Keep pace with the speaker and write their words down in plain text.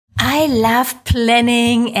I love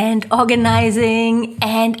planning and organizing,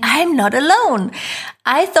 and I'm not alone.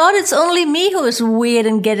 I thought it's only me who is weird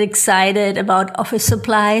and get excited about office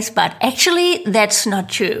supplies, but actually that's not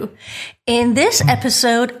true. In this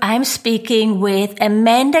episode, I'm speaking with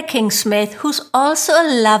Amanda King-Smith, who's also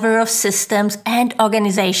a lover of systems and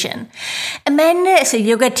organization. Amanda is a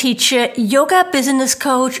yoga teacher, yoga business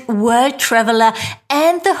coach, world traveler,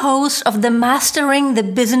 and the host of the Mastering the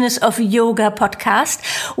Business of Yoga podcast,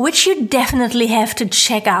 which you definitely have to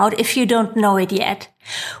check out if you don't know it yet.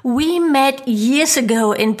 We met years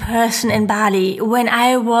ago in person in Bali when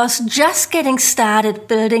I was just getting started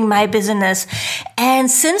building my business. And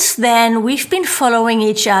since then, we've been following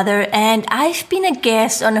each other, and I've been a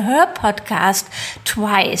guest on her podcast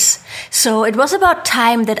twice. So it was about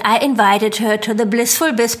time that I invited her to the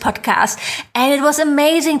Blissful Biz podcast, and it was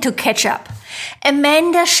amazing to catch up.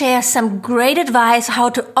 Amanda shares some great advice how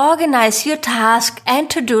to organize your task and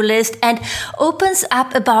to-do list, and opens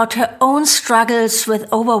up about her own struggles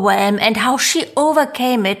with overwhelm and how she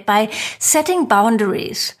overcame it by setting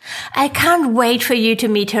boundaries. I can't wait for you to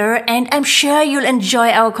meet her, and I'm sure you'll enjoy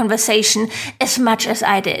our conversation as much as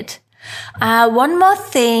I did. One more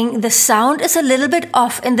thing, the sound is a little bit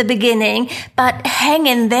off in the beginning, but hang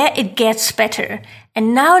in there, it gets better.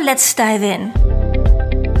 And now let's dive in.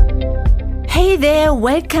 Hey there,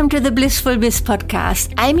 welcome to the Blissful Biz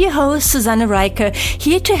podcast. I'm your host, Susanne Reiker,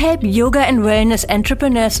 here to help yoga and wellness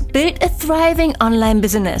entrepreneurs build a thriving online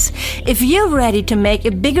business. If you're ready to make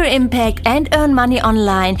a bigger impact and earn money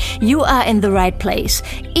online, you are in the right place.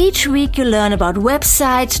 Each week you learn about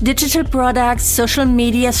websites, digital products, social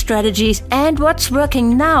media strategies, and what's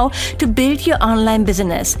working now to build your online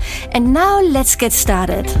business. And now let's get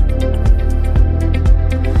started.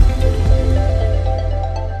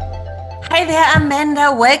 Hi there,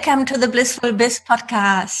 Amanda. Welcome to the Blissful Biz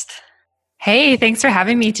podcast. Hey, thanks for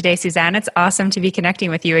having me today, Suzanne. It's awesome to be connecting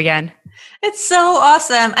with you again. It's so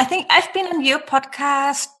awesome. I think I've been on your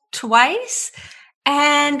podcast twice,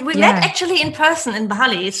 and we met actually in person in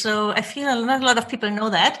Bali. So I feel not a lot of people know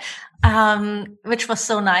that, which was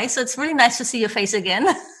so nice. So it's really nice to see your face again.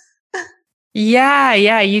 Yeah,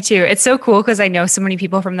 you too. It's so cool because I know so many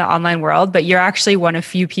people from the online world, but you're actually one of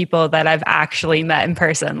few people that I've actually met in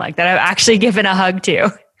person, like that I've actually given a hug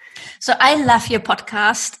to. So I love your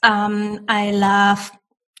podcast. I love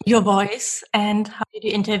your voice and how you do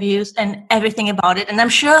interviews and everything about it. And I'm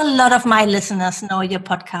sure a lot of my listeners know your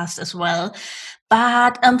podcast as well.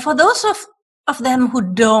 But for those of them who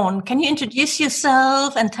don't, can you introduce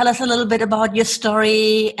yourself and tell us a little bit about your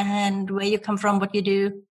story and where you come from, what you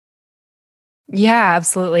do? Yeah,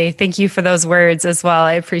 absolutely. Thank you for those words as well.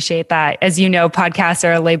 I appreciate that. As you know, podcasts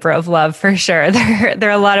are a labor of love for sure. They're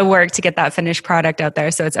a lot of work to get that finished product out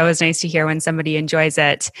there. So it's always nice to hear when somebody enjoys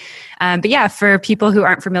it. But yeah, for people who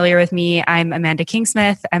aren't familiar with me, I'm Amanda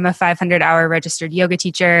King-Smith. I'm a 500-hour registered yoga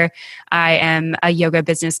teacher. I am a yoga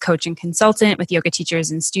business coach and consultant with yoga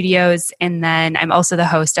teachers and studios. And then I'm also the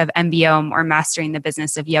host of MBOM, or Mastering the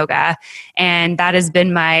Business of Yoga. And that has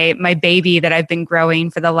been my baby that I've been growing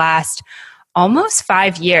for the last almost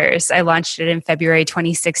 5 years. I launched it in February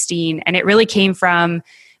 2016, and it really came from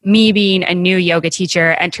me being a new yoga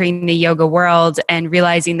teacher, entering the yoga world and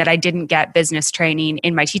realizing that I didn't get business training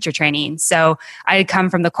in my teacher training. So I had come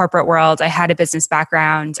from the corporate world. I had a business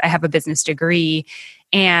background. I have a business degree.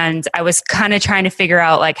 And I was kind of trying to figure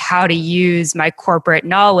out like how to use my corporate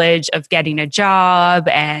knowledge of getting a job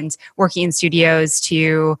and working in studios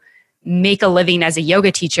to make a living as a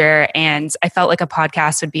yoga teacher. And I felt like a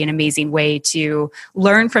podcast would be an amazing way to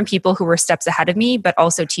learn from people who were steps ahead of me, but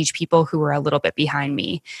also teach people who were a little bit behind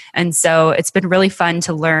me. And so it's been really fun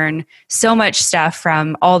to learn so much stuff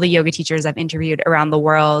from all the yoga teachers I've interviewed around the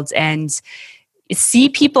world, and see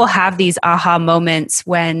people have these aha moments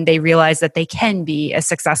when they realize that they can be a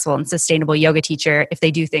successful and sustainable yoga teacher if they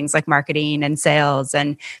do things like marketing and sales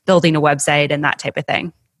and building a website and that type of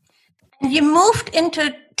thing. You moved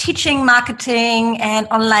into teaching marketing and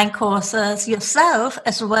online courses yourself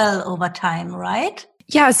as well over time, right?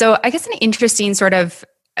 Yeah. So I guess an interesting sort of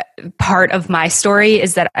part of my story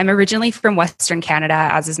is that I'm originally from Western Canada,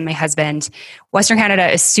 as is my husband. Western Canada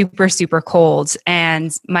is super, super cold.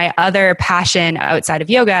 And my other passion outside of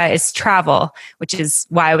yoga is travel, which is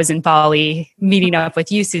why I was in Bali meeting up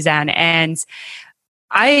with you, Suzanne. And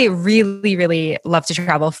I really, really love to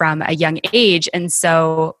travel from a young age. And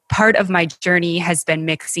so part of my journey has been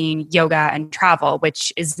mixing yoga and travel,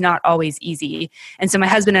 which is not always easy. And so my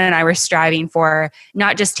husband and I were striving for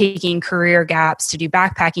not just taking career gaps to do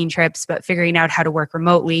backpacking trips, but figuring out how to work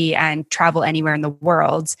remotely and travel anywhere in the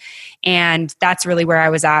world. And that's really where I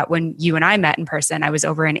was at when you and I met in person. I was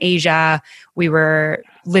over in Asia. We were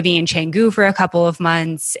living in Canggu for a couple of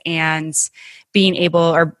months and being able,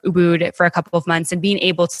 or Ubud for a couple of months, and being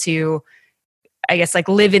able to, I guess, like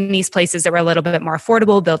live in these places that were a little bit more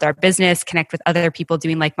affordable, build our business, connect with other people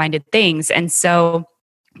doing like-minded things. And so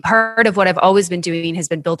part of what I've always been doing has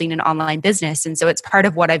been building an online business. And so it's part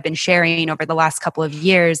of what I've been sharing over the last couple of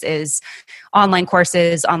years is online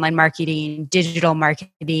courses, online marketing, digital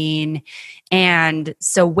marketing. And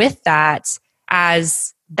so with that,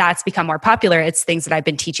 as that's become more popular, it's things that I've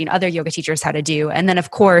been teaching other yoga teachers how to do. And then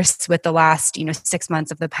of course, with the last, 6 months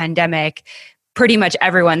of the pandemic, pretty much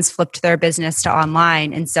everyone's flipped their business to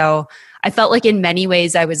online. And so I felt like in many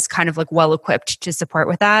ways I was kind of like well equipped to support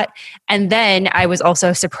with that. And then I was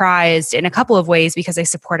also surprised in a couple of ways because I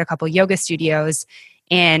support a couple yoga studios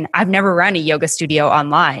and I've never run a yoga studio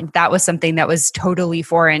online. That was something that was totally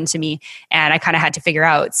foreign to me and I kind of had to figure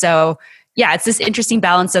out. So yeah, it's this interesting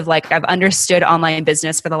balance of like, I've understood online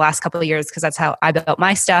business for the last couple of years because that's how I built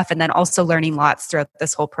my stuff. And then also learning lots throughout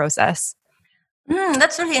this whole process.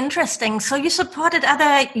 That's really interesting. So you supported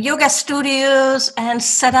other yoga studios and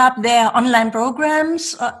set up their online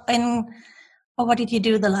programs or what did you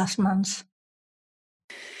do the last months?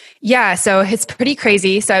 Yeah, so it's pretty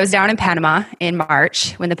crazy. So I was down in Panama in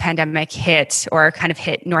March when the pandemic hit, or kind of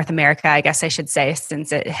hit North America, I guess I should say,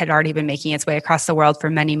 since it had already been making its way across the world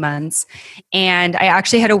for many months. And I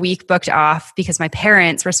actually had a week booked off because my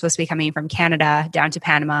parents were supposed to be coming from Canada down to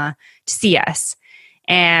Panama to see us.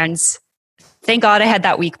 And thank God I had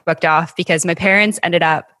that week booked off because my parents ended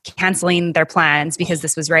up canceling their plans because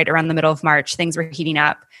this was right around the middle of March. Things were heating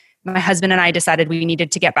up. My husband and I decided we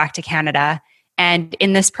needed to get back to Canada. And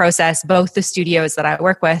in this process, both the studios that I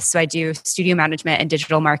work with, so I do studio management and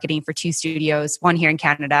digital marketing for 2 studios, one here in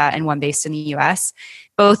Canada and one based in the US.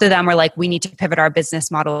 Both of them were like, we need to pivot our business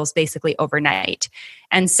models basically overnight.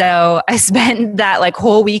 And so I spent that like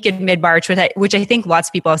whole week in mid-March, which I think lots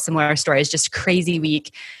of people have similar stories, just crazy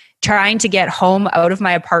week, trying to get home out of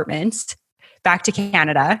my apartment back to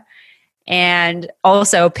Canada. And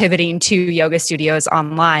also pivoting to yoga studios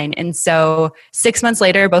online. And so 6 months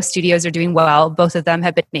later, both studios are doing well. Both of them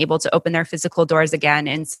have been able to open their physical doors again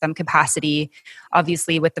in some capacity,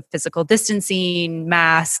 obviously with the physical distancing,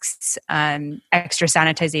 masks, extra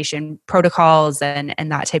sanitization protocols, and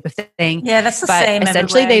that type of thing. Yeah, that's the same.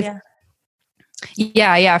 Essentially,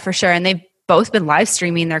 yeah, for sure. And they've both been live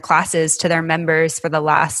streaming their classes to their members for the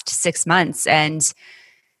last 6 months. And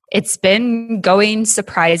it's been going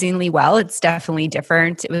surprisingly well. It's definitely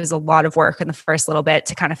different. It was a lot of work in the first little bit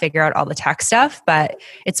to kind of figure out all the tech stuff, but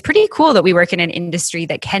it's pretty cool that we work in an industry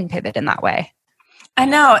that can pivot in that way. I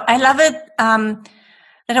know. I love it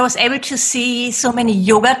that I was able to see so many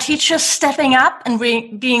yoga teachers stepping up and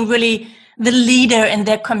being really the leader in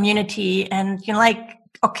their community. And,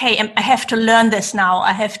 okay, I have to learn this now.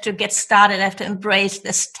 I have to get started. I have to embrace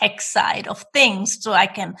this tech side of things so I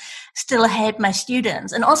can still help my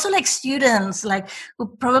students. And also like students who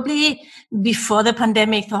probably before the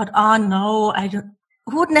pandemic thought, oh no,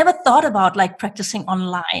 who would never thought about like practicing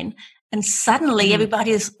online. And suddenly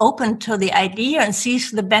everybody is open to the idea and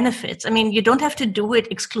sees the benefits. I mean, you don't have to do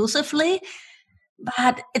it exclusively,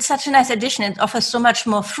 but it's such a nice addition. It offers so much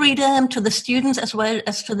more freedom to the students as well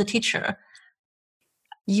as to the teacher.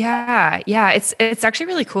 Yeah. It's actually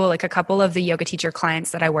really cool. Like a couple of the yoga teacher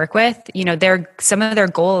clients that I work with, some of their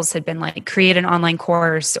goals had been like create an online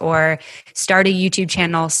course or start a YouTube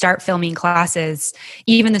channel, start filming classes.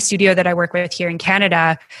 Even the studio that I work with here in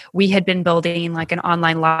Canada, we had been building like an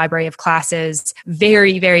online library of classes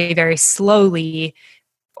very, very, very slowly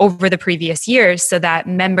over the previous years so that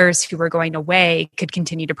members who were going away could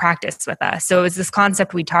continue to practice with us. So it was this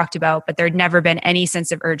concept we talked about, but there'd never been any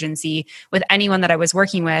sense of urgency with anyone that I was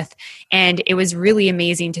working with. And it was really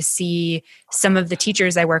amazing to see some of the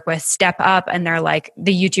teachers I work with step up and they're like,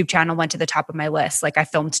 the YouTube channel went to the top of my list. Like I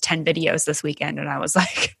filmed 10 videos this weekend and I was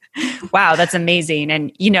like, wow, that's amazing.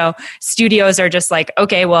 And, studios are just like,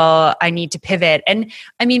 okay, well, I need to pivot. And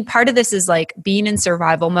I mean, part of this is like being in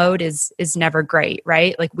survival mode is never great,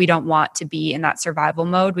 right? Like we don't want to be in that survival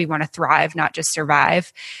mode. We want to thrive, not just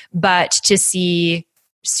survive. But to see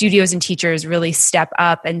studios and teachers really step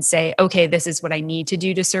up and say, okay, this is what I need to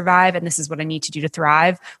do to survive and this is what I need to do to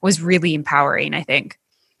thrive was really empowering, I think.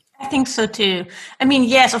 I think so too. I mean,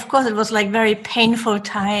 yes, of course, it was like very painful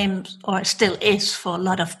times, or still is for a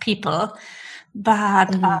lot of people.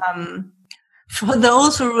 But for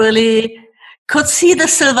those who really could see the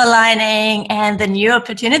silver lining and the new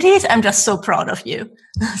opportunities, I'm just so proud of you.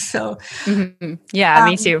 So, yeah,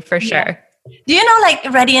 me too, for sure. Yeah. Do you know, like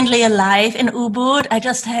Radiantly Alive in Ubud? I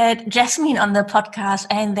just had Jasmine on the podcast,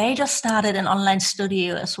 and they just started an online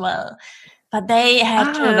studio as well. But they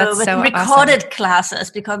had recorded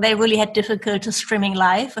classes because they really had difficulty streaming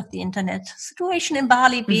live with the internet situation in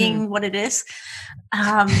Bali being what it is.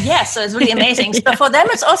 So it's really amazing. So for them,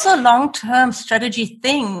 it's also a long-term strategy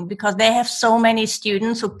thing because they have so many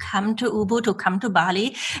students who come to Ubud, who come to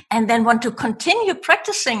Bali, and then want to continue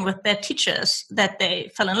practicing with their teachers that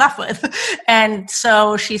they fell in love with. And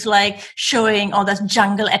so she's like showing all this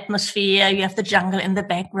jungle atmosphere. You have the jungle in the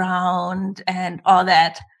background and all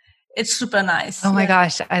that. It's super nice. Oh my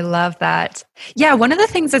gosh, I love that. Yeah, one of the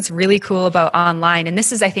things that's really cool about online, and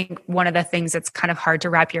this is, I think, one of the things that's kind of hard to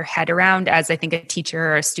wrap your head around as, I think, a teacher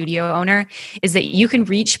or a studio owner, is that you can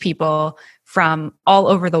reach people from all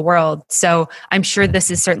over the world. So I'm sure this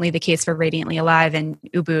is certainly the case for Radiantly Alive and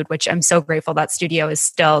Ubud, which I'm so grateful that studio is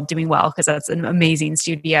still doing well because that's an amazing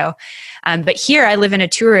studio. But here I live in a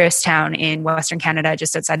tourist town in Western Canada,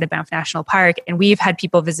 just outside of Banff National Park, and we've had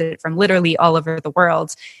people visit from literally all over the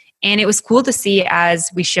world. And it was cool to see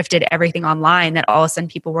as we shifted everything online that all of a sudden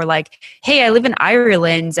people were like, hey, I live in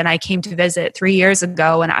Ireland and I came to visit 3 years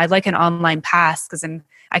ago and I'd like an online pass because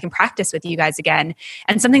I can practice with you guys again.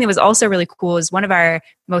 And something that was also really cool is one of our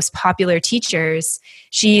most popular teachers,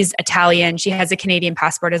 she's Italian. She has a Canadian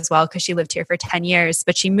passport as well because she lived here for 10 years,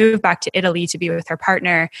 but she moved back to Italy to be with her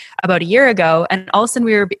partner about a year ago. And all of a sudden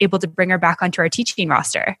we were able to bring her back onto our teaching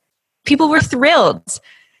roster. People were thrilled.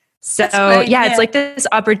 So it's like this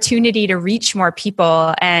opportunity to reach more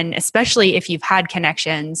people, and especially if you've had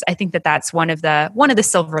connections, I think that that's one of the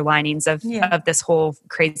silver linings of this whole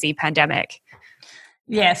crazy pandemic.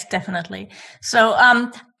 Yes, definitely. So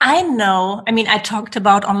I talked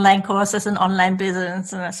about online courses and online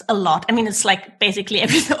business a lot. I mean, it's like basically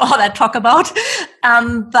everything all I talk about.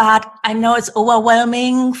 But I know it's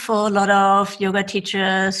overwhelming for a lot of yoga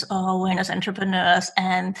teachers or wellness entrepreneurs,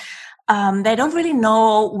 and they don't really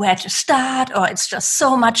know where to start, or it's just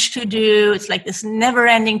so much to do. It's like this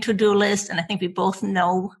never-ending to-do list, and I think we both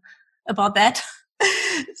know about that.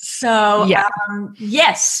 So,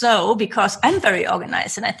 so because I'm very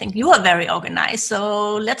organized, and I think you are very organized,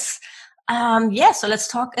 so let's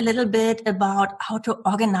talk a little bit about how to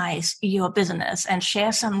organize your business and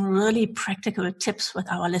share some really practical tips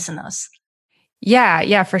with our listeners.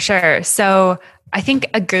 Yeah, for sure. So I think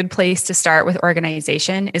a good place to start with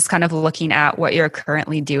organization is kind of looking at what you're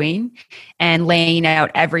currently doing and laying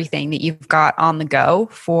out everything that you've got on the go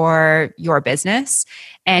for your business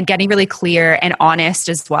and getting really clear and honest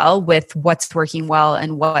as well with what's working well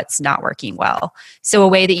and what's not working well. So a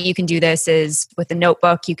way that you can do this is with a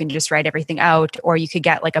notebook, you can just write everything out, or you could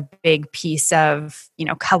get like a big piece of,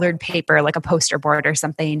 colored paper, like a poster board or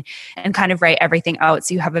something, and kind of write everything out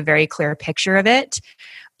so you have a very clear picture of it.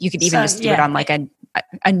 You could even just do it on like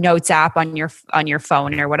a notes app on your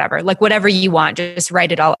phone or whatever, like whatever you want. Just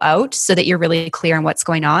write it all out so that you're really clear on what's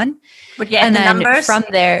going on. Would you add the numbers? From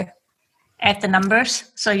there, add the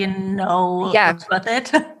numbers so you know what's with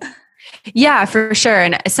it. Yeah, for sure.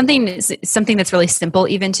 And something that's really simple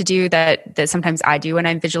even to do that sometimes I do when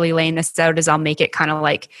I'm visually laying this out is I'll make it kind of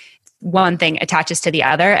like one thing attaches to the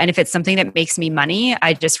other. And if it's something that makes me money,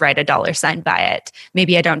 I just write a $sign by it.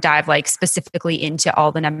 Maybe I don't dive like specifically into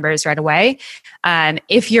all the numbers right away.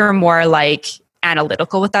 If you're more like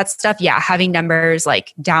analytical with that stuff, having numbers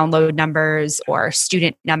like download numbers or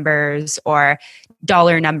student numbers or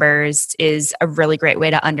dollar numbers is a really great way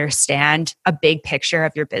to understand a big picture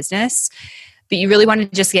of your business. But you really want to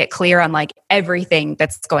just get clear on like everything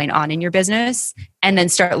that's going on in your business and then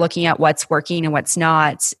start looking at what's working and what's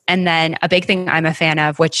not. And then a big thing I'm a fan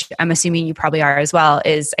of, which I'm assuming you probably are as well,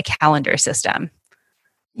 is a calendar system.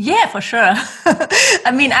 Yeah, for sure.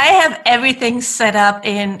 I mean, I have everything set up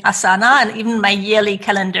in Asana, and even my yearly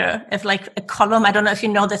calendar. If like a column, I don't know if you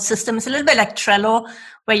know that system. It's a little bit like Trello,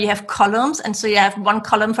 where you have columns, and so you have one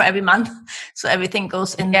column for every month. So everything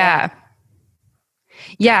goes in there.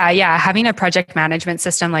 Yeah. Having a project management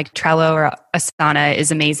system like Trello or Asana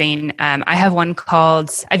is amazing. I have one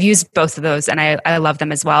I've used both of those and I love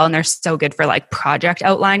them as well. And they're so good for like project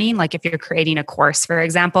outlining. Like if you're creating a course, for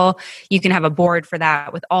example, you can have a board for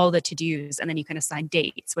that with all the to-dos, and then you can assign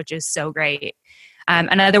dates, which is so great.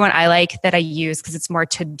 Another one I like that I use because it's more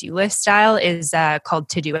to-do list style is called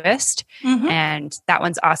Todoist. And that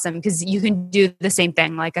one's awesome because you can do the same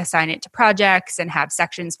thing, like assign it to projects and have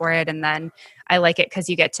sections for it. And then I like it because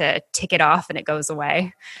you get to tick it off and it goes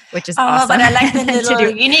away, which is awesome. But I like the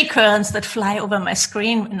little unicorns that fly over my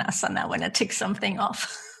screen in Asana when I tick something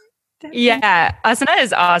off. Yeah, Asana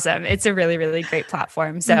is awesome. It's a really, really great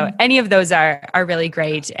platform. So any of those are really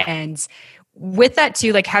great. And with that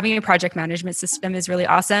too, like having a project management system is really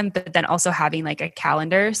awesome, but then also having like a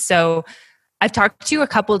calendar. So I've talked to a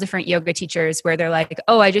couple of different yoga teachers where they're like,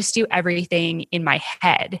 oh, I just do everything in my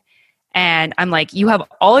head. And I'm like, you have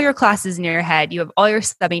all your classes in your head, you have all your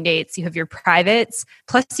subbing dates, you have your privates,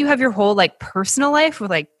 plus you have your whole like personal life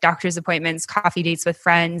with like doctor's appointments, coffee dates with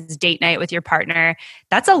friends, date night with your partner.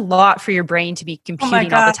 That's a lot for your brain to be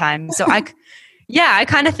computing all the time. So I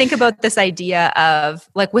kind of think about this idea of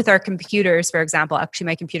like with our computers, for example. Actually,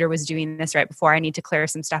 my computer was doing this right before. I need to clear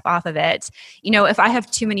some stuff off of it. You know, if I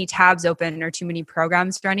have too many tabs open or too many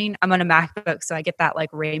programs running, I'm on a MacBook, so I get that like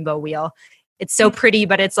rainbow wheel. It's so pretty,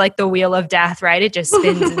 but it's like the wheel of death, right? It just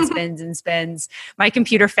spins and spins and spins. My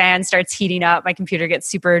computer fan starts heating up. My computer gets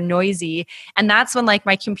super noisy. And that's when like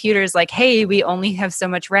my computer is like, hey, we only have so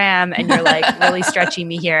much RAM and you're like really stretching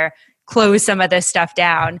me here. Close some of this stuff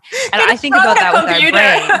down. And I think about that with our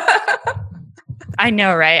brain. I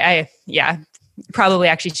know, right? Probably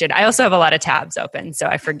actually should. I also have a lot of tabs open, so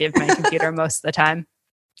I forgive my computer most of the time.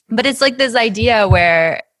 But it's like this idea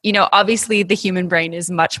where, you know, obviously the human brain is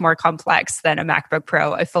much more complex than a MacBook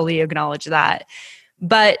Pro. I fully acknowledge that.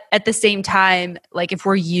 But at the same time, like if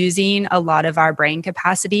we're using a lot of our brain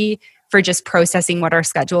capacity for just processing what our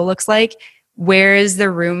schedule looks like, where is the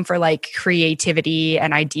room for like creativity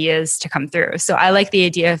and ideas to come through? So I like the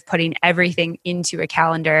idea of putting everything into a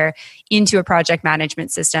calendar, into a project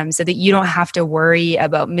management system so that you don't have to worry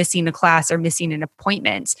about missing a class or missing an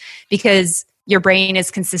appointment, because your brain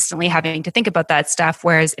is consistently having to think about that stuff.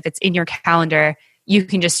 Whereas if it's in your calendar, you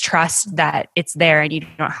can just trust that it's there and you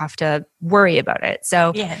don't have to worry about it.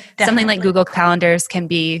 So something like Google Calendars can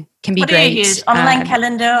be what great. Do you use online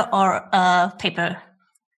calendar or paper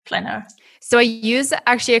planner? So I use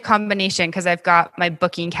actually a combination because I've got my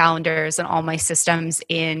booking calendars and all my systems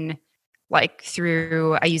in I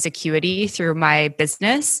use Acuity through my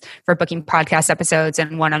business for booking podcast episodes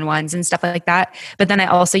and one-on-ones and stuff like that. But then I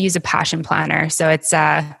also use a passion planner. So it's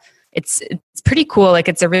pretty cool. Like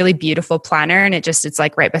it's a really beautiful planner and it's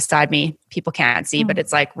like right beside me. People can't see, but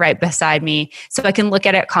it's like right beside me. So I can look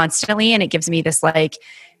at it constantly and it gives me this like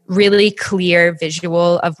really clear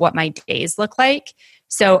visual of what my days look like.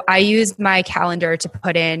 So I use my calendar to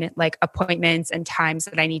put in like appointments and times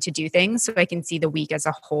that I need to do things so I can see the week as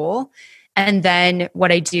a whole. And then what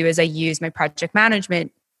I do is I use my project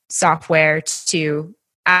management software to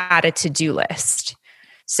add a to-do list.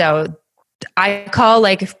 So I call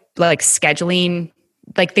like scheduling,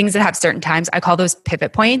 like things that have certain times, I call those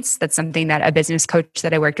pivot points. That's something that a business coach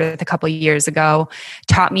that I worked with a couple of years ago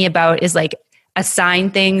taught me about, is like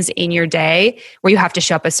assign things in your day where you have to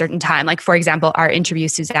show up a certain time. Like for example, our interview,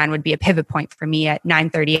 Suzanne, would be a pivot point for me at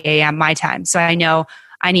 9:30 a.m. my time. So I know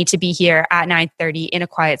I need to be here at 9:30 in a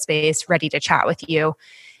quiet space, ready to chat with you.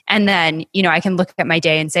 And then, you know, I can look at my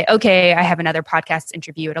day and say, okay, I have another podcast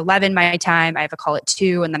interview at 11 my time. I have a call at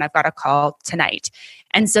 2, and then I've got a call tonight.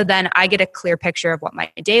 And so then I get a clear picture of what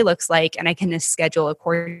my day looks like, and I can schedule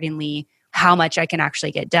accordingly how much I can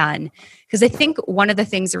actually get done. Because I think one of the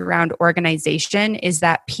things around organization is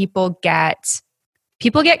that people get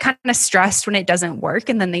kind of stressed when it doesn't work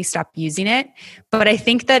and then they stop using it. But I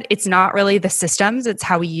think that it's not really the systems, it's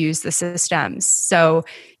how we use the systems. So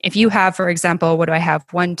if you have, for example, what do I have?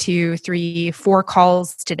 1, 2, 3, 4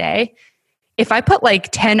 calls today. If I put like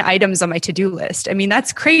 10 items on my to-do list, I mean,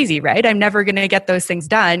 that's crazy, right? I'm never going to get those things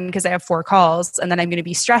done because I have 4 calls and then I'm going to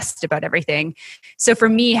be stressed about everything. So for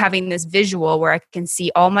me, having this visual where I can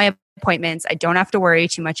see all my appointments, I don't have to worry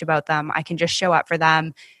too much about them. I can just show up for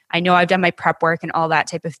them. I know I've done my prep work and all that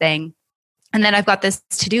type of thing. And then I've got this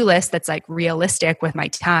to-do list that's like realistic with my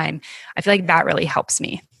time. I feel like that really helps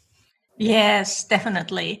me. Yes,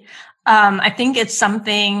 definitely. I think it's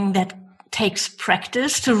something that takes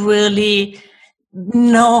practice to really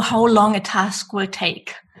know how long a task will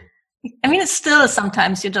take. I mean, it's still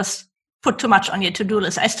sometimes you just put too much on your to-do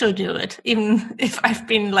list. I still do it, even if I've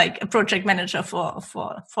been like a project manager for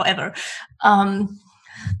forever.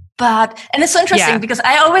 And it's so interesting because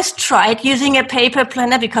I always tried using a paper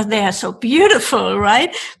planner because they are so beautiful,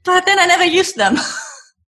 right? But then I never used them.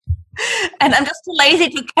 And I'm just too lazy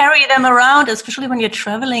to carry them around, especially when you're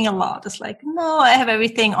traveling a lot. It's like, no, I have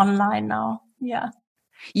everything online now. Yeah.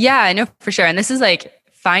 Yeah, I know for sure. And this is like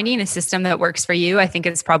finding a system that works for you, I think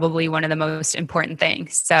is probably one of the most important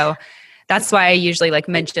things. So that's why I usually like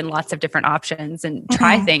mention lots of different options and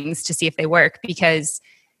try things to see if they work, because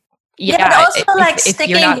but also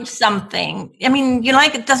sticking with something. I mean,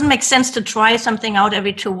 it doesn't make sense to try something out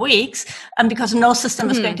every 2 weeks because no system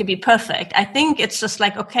is going to be perfect. I think it's just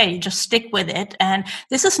like, okay, you just stick with it. And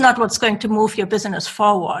this is not what's going to move your business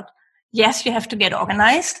forward. Yes, you have to get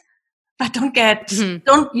organized, but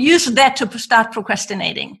don't use that to start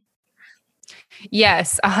procrastinating.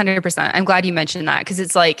 Yes, 100%. I'm glad you mentioned that, because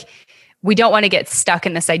it's like, we don't want to get stuck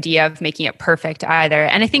in this idea of making it perfect either.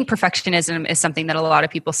 And I think perfectionism is something that a lot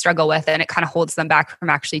of people struggle with, and it kind of holds them back from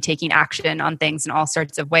actually taking action on things in all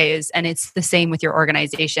sorts of ways. And it's the same with your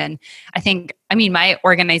organization. My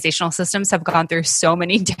organizational systems have gone through so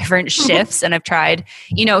many different shifts, and I've tried,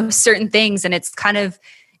 certain things, and it's kind of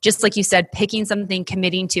just like you said, picking something,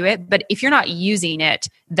 committing to it. But if you're not using it,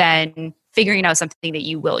 then figuring out something that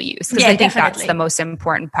you will use. Because I think that's the most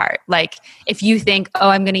important part. Like if you think,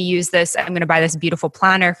 I'm going to use this, I'm going to buy this beautiful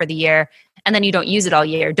planner for the year, and then you don't use it all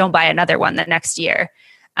year, don't buy another one the next year.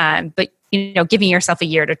 But giving yourself a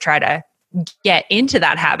year to try to get into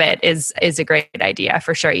that habit is a great idea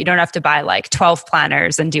for sure. You don't have to buy like 12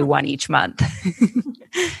 planners and do one each month.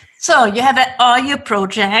 So you have all your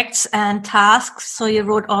projects and tasks. So you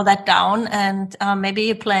wrote all that down, and maybe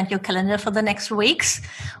you planned your calendar for the next weeks.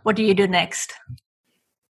 What do you do next?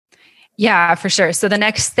 Yeah, for sure. So the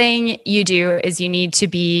next thing you do is you need to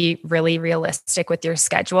be really realistic with your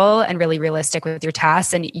schedule and really realistic with your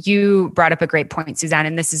tasks. And you brought up a great point, Suzanne,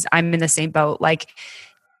 and I'm in the same boat. Like,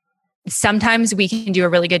 sometimes we can do a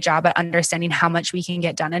really good job at understanding how much we can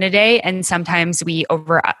get done in a day. And sometimes we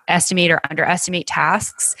overestimate or underestimate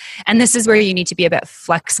tasks. And this is where you need to be a bit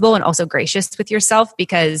flexible and also gracious with yourself,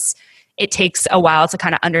 because it takes a while to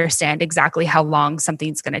kind of understand exactly how long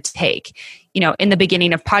something's going to take. In the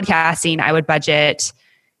beginning of podcasting, I would budget,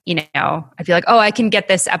 I'd be like, I can get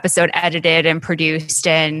this episode edited and produced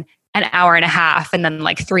in an hour and a half. And then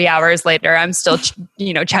like 3 hours later, I'm still,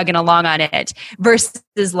 chugging along on it,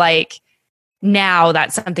 versus like now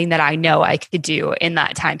that's something that I know I could do in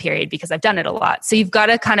that time period because I've done it a lot. So you've got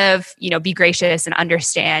to kind of, be gracious and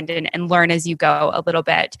understand and learn as you go a little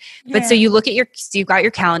bit. Yeah. But so you look at you've got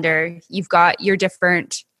your calendar, you've got your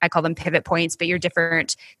different, I call them pivot points, but your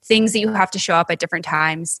different things that you have to show up at different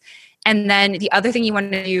times. And then the other thing you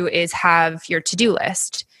want to do is have your to-do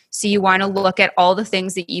list. So you want to look at all the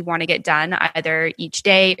things that you want to get done either each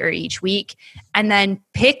day or each week, and then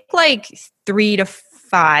pick like 3 to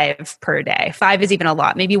 5 per day. 5 is even a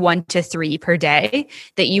lot, maybe 1 to 3 per day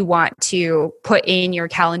that you want to put in your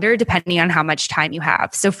calendar depending on how much time you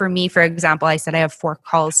have. So for me, for example, I said I have 4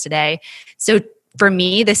 calls today. So for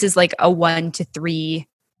me, this is like a 1 to 3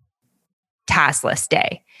 task list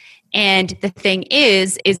day. And the thing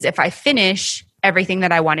is if I finish everything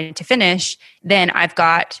that I wanted to finish, then I've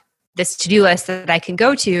got this to-do list that I can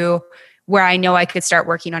go to where I know I could start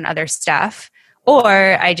working on other stuff,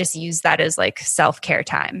 or I just use that as like self-care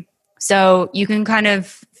time. So you can kind of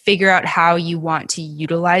figure out how you want to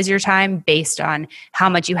utilize your time based on how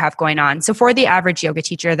much you have going on. So for the average yoga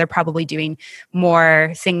teacher, they're probably doing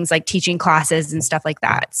more things like teaching classes and stuff like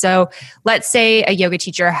that. So let's say a yoga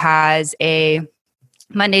teacher has a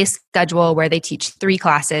Monday schedule where they teach 3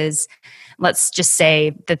 classes. Let's just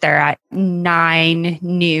say that they're at 9,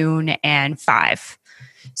 noon, and 5.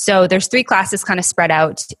 So there's 3 classes kind of spread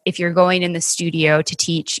out. If you're going in the studio to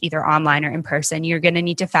teach either online or in person, you're going to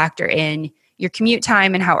need to factor in your commute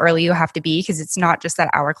time and how early you have to be, because it's not just that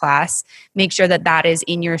hour class. Make sure that that is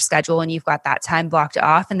in your schedule and you've got that time blocked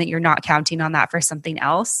off, and that you're not counting on that for something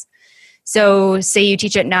else. So say you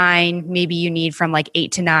teach at 9, maybe you need from like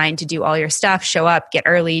 8 to 9 to do all your stuff, show up, get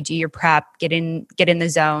early, do your prep, get in the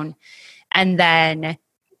zone. And then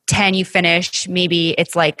 10 you finish, maybe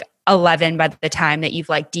it's like 11 by the time that you've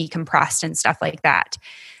like decompressed and stuff like that.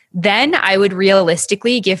 Then I would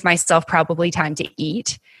realistically give myself probably time to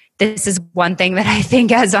eat. This is one thing that I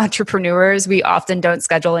think as entrepreneurs, we often don't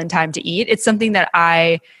schedule in time to eat. It's something that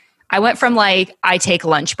I went from like, I take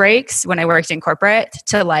lunch breaks when I worked in corporate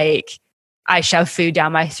to like, I shove food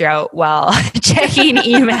down my throat while checking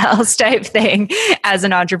emails type thing as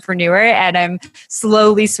an entrepreneur. And I'm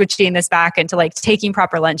slowly switching this back into like taking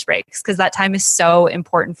proper lunch breaks, because that time is so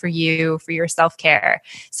important for you, for your self-care.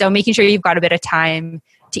 So making sure you've got a bit of time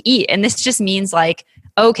to eat. And this just means like,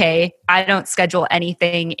 okay, I don't schedule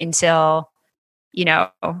anything until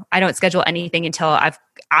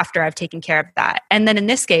after I've taken care of that. And then in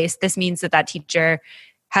this case, this means that teacher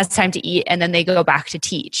has time to eat and then they go back to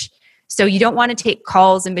teach. So you don't want to take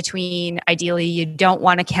calls in between. Ideally, you don't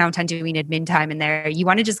want to count on doing admin time in there. You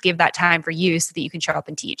want to just give that time for you so that you can show up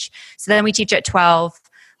and teach. So then we teach at 12.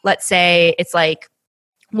 Let's say it's like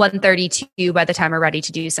 1:32 by the time we're ready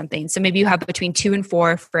to do something. So maybe you have between 2 and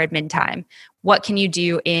 4 for admin time. What can you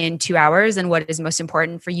do in 2 hours, and what is most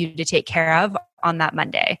important for you to take care of on that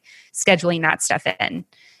Monday? Scheduling that stuff in.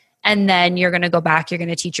 And then you're going to go back, you're going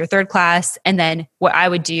to teach your third class. And then what I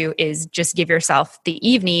would do is just give yourself the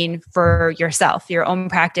evening for yourself, your own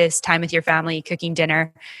practice, time with your family, cooking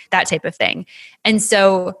dinner, that type of thing. And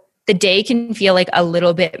so the day can feel like a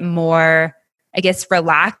little bit more, I guess,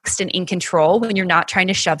 relaxed and in control when you're not trying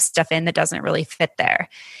to shove stuff in that doesn't really fit there.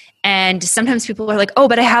 And sometimes people are like, oh,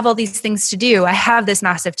 but I have all these things to do. I have this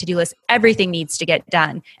massive to-do list. Everything needs to get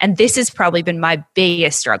done. And this has probably been my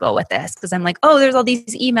biggest struggle with this, because I'm like, oh, there's all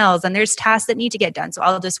these emails and there's tasks that need to get done, so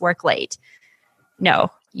I'll just work late.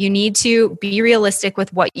 No, you need to be realistic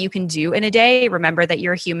with what you can do in a day. Remember that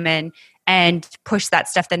you're human, and push that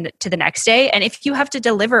stuff then to the next day. And if you have to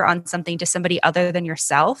deliver on something to somebody other than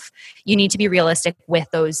yourself, you need to be realistic with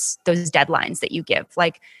those deadlines that you give.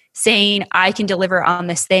 Like saying, I can deliver on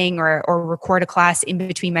this thing or record a class in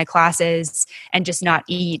between my classes and just not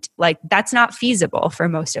eat, like that's not feasible for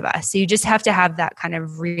most of us. So you just have to have that kind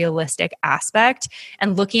of realistic aspect,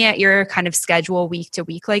 and looking at your kind of schedule week to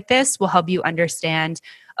week like this will help you understand,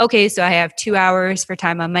 okay, so I have 2 hours for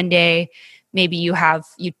time on Monday. Maybe you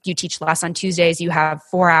teach less on Tuesdays, you have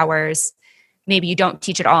 4 hours. Maybe you don't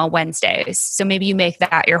teach it all on Wednesdays. So maybe you make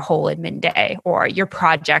that your whole admin day or your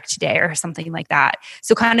project day or something like that.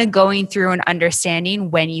 So kind of going through and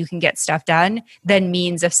understanding when you can get stuff done then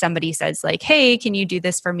means if somebody says like, hey, can you do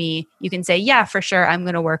this for me? You can say, yeah, for sure. I'm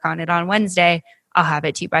going to work on it on Wednesday. I'll have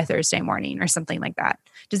it to you by Thursday morning or something like that.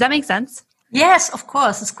 Does that make sense? Yes, of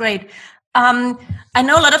course. It's great. I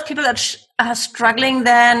know a lot of people are struggling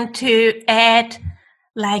then to add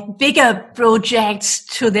like bigger projects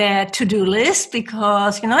to their to-do list,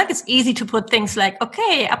 because, like it's easy to put things like,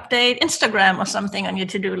 okay, update Instagram or something on your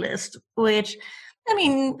to-do list, which, I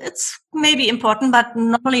mean, it's maybe important, but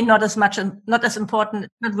normally not as important,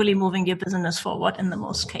 not really moving your business forward in the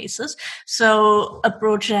most cases. So a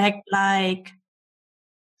project like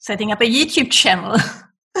setting up a YouTube channel,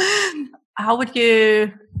 how would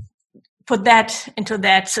you put that into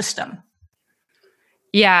that system?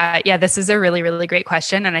 Yeah, this is a really, really great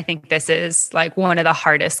question. And I think this is like one of the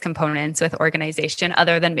hardest components with organization,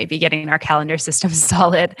 other than maybe getting our calendar system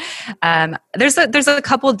solid. There's a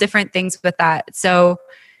couple different things with that. So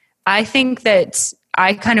I think that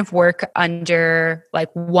I kind of work under like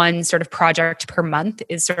one sort of project per month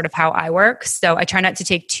is sort of how I work. So I try not to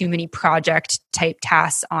take too many project type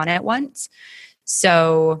tasks on at once.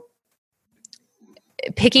 So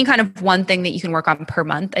picking kind of one thing that you can work on per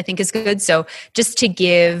month, I think is good. So just to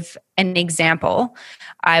give an example,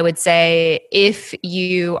 I would say if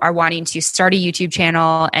you are wanting to start a YouTube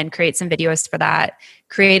channel and create some videos for that,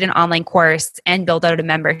 create an online course and build out a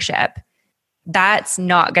membership, that's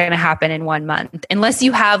not going to happen in 1 month unless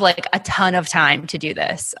you have like a ton of time to do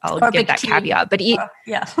this. I'll give that caveat, but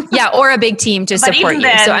or a big team to support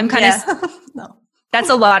you. So I'm kind of, no. That's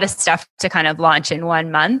a lot of stuff to kind of launch in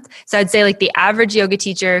 1 month. So I'd say like the average yoga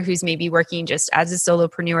teacher who's maybe working just as a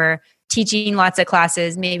solopreneur, teaching lots of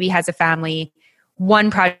classes, maybe has a family, one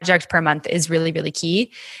project per month is really, really key.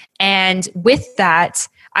 And with that,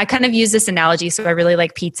 I kind of use this analogy. So I really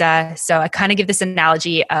like pizza. So I kind of give this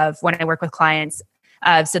analogy of when I work with clients.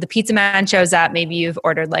 So the pizza man shows up, maybe you've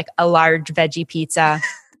ordered like a large veggie pizza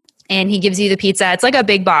and he gives you the pizza. It's like a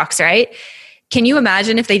big box, right? Can you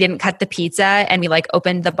imagine if they didn't cut the pizza and we like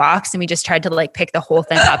opened the box and we just tried to like pick the whole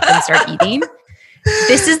thing up and start eating?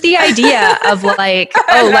 This is the idea of like,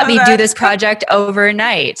 oh, let me do this project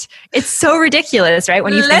overnight. It's so ridiculous, right?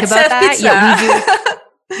 When you think about that.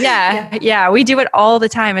 We do it all the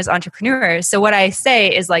time as entrepreneurs. So what I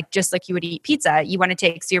say is like, just like you would eat pizza, you want to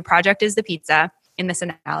take, so your project is the pizza in this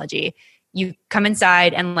analogy. You come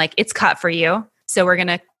inside and like, it's cut for you. So we're going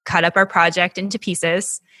to cut up our project into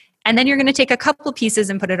pieces. And then you're going to take a couple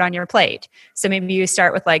pieces and put it on your plate. So maybe you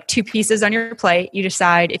start with like 2 pieces on your plate. You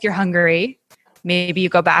decide if you're hungry, maybe you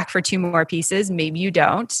go back for 2 more pieces. Maybe you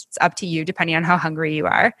don't. It's up to you depending on how hungry you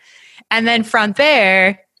are. And then from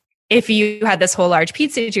there, if you had this whole large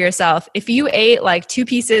pizza to yourself, if you ate like 2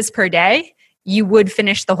 pieces per day, you would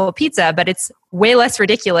finish the whole pizza, but it's way less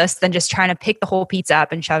ridiculous than just trying to pick the whole pizza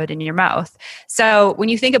up and shove it in your mouth. So when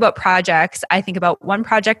you think about projects, I think about 1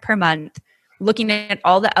 project per month, looking at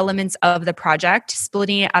all the elements of the project,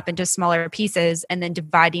 splitting it up into smaller pieces, and then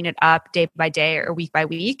dividing it up day by day or week by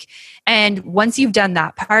week. And once you've done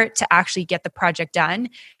that part to actually get the project done,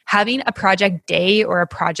 having a project day or a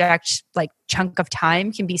project like chunk of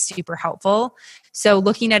time can be super helpful. So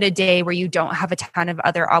looking at a day where you don't have a ton of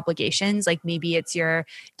other obligations, like maybe it's your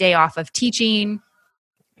day off of teaching,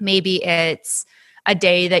 maybe it's a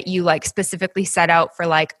day that you like specifically set out for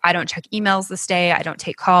like, I don't check emails this day, I don't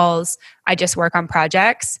take calls, I just work on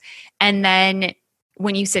projects. And then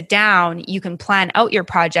when you sit down, you can plan out your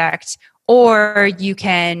project, or you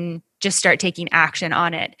can just start taking action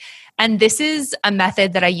on it. And this is a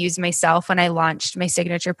method that I used myself when I launched my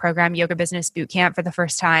signature program, Yoga Business Bootcamp, for the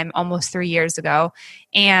first time almost 3 years ago.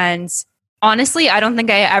 And honestly, I don't think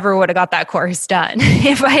I ever would have got that course done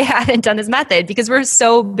if I hadn't done this method, because we're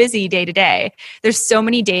so busy day to day. There's so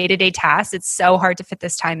many day-to-day tasks. It's so hard to fit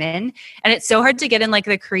this time in. And it's so hard to get in like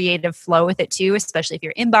the creative flow with it too, especially if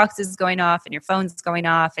your inbox is going off and your phone's going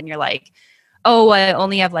off and you're like, oh, I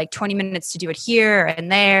only have like 20 minutes to do it here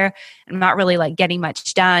and there. I'm not really like getting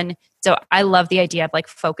much done. So I love the idea of like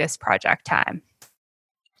focused project time.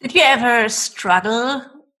 Did you ever struggle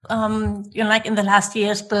like in the last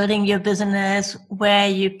years building your business where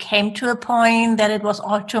you came to a point that it was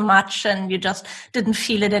all too much and you just didn't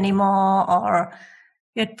feel it anymore, or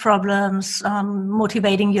you had problems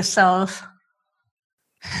motivating yourself?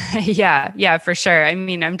 Yeah, for sure. I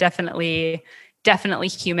mean, I'm definitely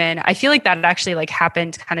human. I feel like that actually like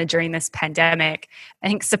happened kind of during this pandemic. I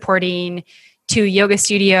think supporting 2 yoga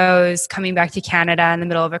studios, coming back to Canada in the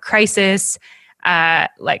middle of a crisis,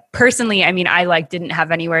 like personally, I mean, I like didn't have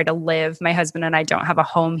anywhere to live. My husband and I don't have a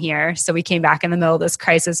home here. So we came back in the middle of this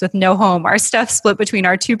crisis with no home. Our stuff split between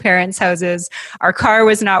our 2 parents' houses. Our car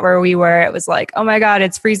was not where we were. It was like, oh my God,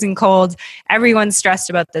 it's freezing cold. Everyone's stressed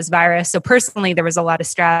about this virus. So personally, there was a lot of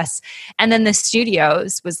stress. And then the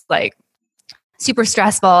studios was like super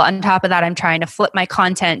stressful. On top of that, I'm trying to flip my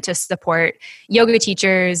content to support yoga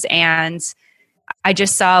teachers, and I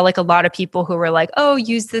just saw like a lot of people who were like, oh,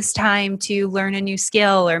 use this time to learn a new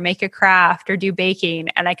skill or make a craft or do baking.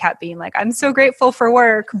 And I kept being like, I'm so grateful for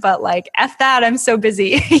work, but like, F that, I'm so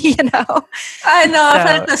busy, you know? I know, I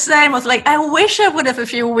felt the same. I was like, I wish I would have a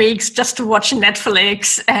few weeks just to watch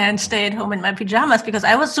Netflix and stay at home in my pajamas, because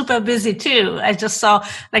I was super busy too. I just saw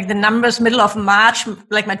like the numbers middle of March,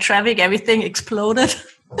 like my traffic, everything exploded.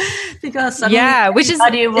 Because which is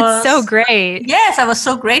it's so great. Yes, I was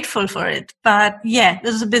so grateful for it. But yeah,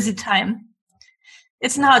 this is a busy time.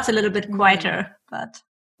 It's a little bit quieter, but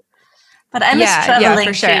I miss traveling. Yeah,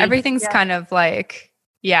 for sure. Too. Everything's kind of like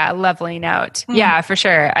leveling out. Yeah, for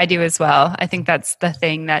sure. I do as well. I think that's the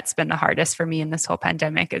thing that's been the hardest for me in this whole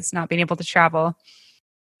pandemic, is not being able to travel.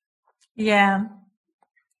 Yeah,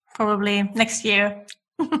 probably next year.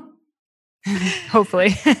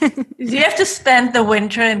 Hopefully. Do you have to spend the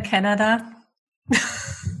winter in Canada?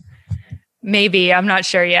 Maybe. I'm not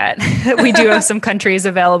sure yet. We do have some countries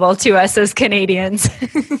available to us as Canadians.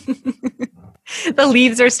 The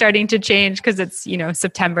leaves are starting to change because it's,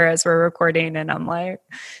 September as we're recording, and I'm like,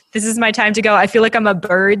 this is my time to go. I feel like I'm a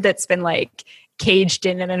bird that's been like caged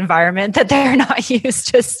in an environment that they're not used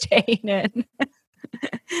to staying in.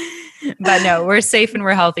 But no, we're safe and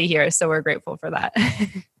we're healthy here, so we're grateful for that.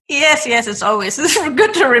 Yes, it's always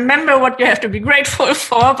good to remember what you have to be grateful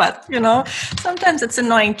for. But, sometimes it's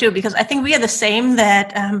annoying too, because I think we are the same,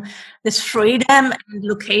 that this freedom and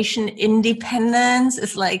location independence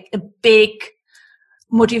is like a big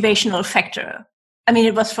motivational factor. I mean,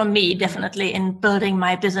 it was for me definitely in building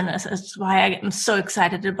my business. It's why I am so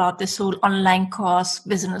excited about this whole online course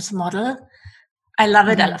business model. I love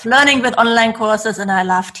it. I love learning with online courses, and I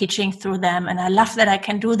love teaching through them. And I love that I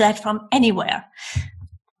can do that from anywhere.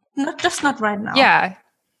 Not right now. Yeah,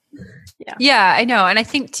 I know. And I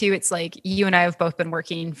think too, it's like you and I have both been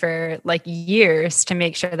working for like years to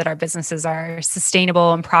make sure that our businesses are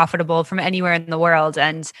sustainable and profitable from anywhere in the world.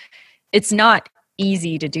 And it's not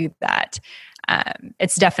easy to do that.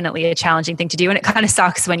 It's definitely a challenging thing to do. And it kind of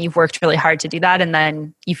sucks when you've worked really hard to do that, and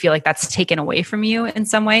then you feel like that's taken away from you in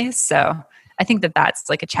some ways. So I think that that's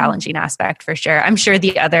like a challenging aspect for sure. I'm sure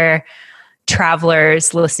the other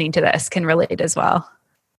travelers listening to this can relate as well.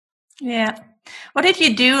 Yeah. What did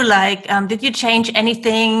you do? Like, did you change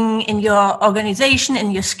anything in your organization, in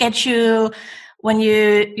your schedule when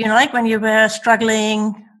when you were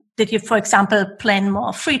struggling? Did you, for example, plan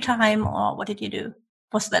more free time, or what did you do?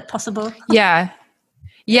 Was that possible? Yeah,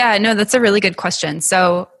 no, that's a really good question.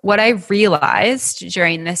 So what I realized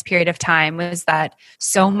during this period of time was that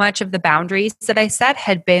so much of the boundaries that I set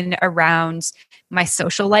had been around my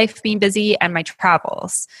social life being busy and my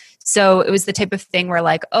travels. So it was the type of thing where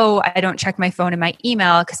like, oh, I don't check my phone and my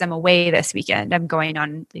email because I'm away this weekend. I'm going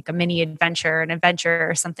on like a mini adventure, an adventure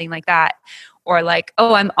or something like that. Or like,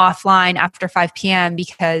 oh, I'm offline after 5 p.m.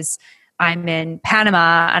 because I'm in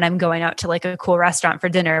Panama and I'm going out to like a cool restaurant for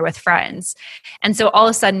dinner with friends. And so all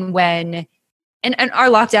of a sudden when and our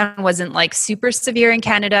lockdown wasn't like super severe in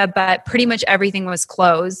Canada, but pretty much everything was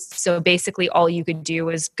closed. So basically all you could do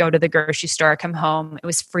was go to the grocery store, come home. It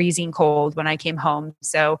was freezing cold when I came home.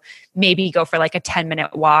 So maybe go for like a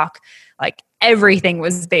 10-minute walk. Like everything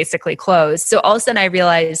was basically closed. So all of a sudden I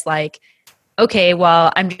realized like, okay,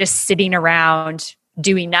 well, I'm just sitting around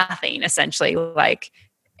doing nothing essentially, like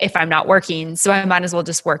if I'm not working. So I might as well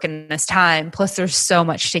just work in this time. Plus there's so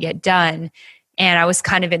much to get done. And I was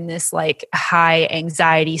kind of in this like high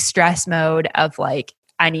anxiety stress mode of like,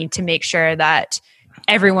 I need to make sure that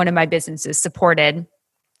everyone in my business is supported.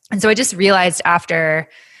 And so I just realized after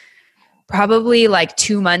probably like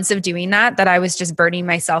 2 months of doing that I was just burning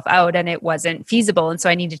myself out and it wasn't feasible. And so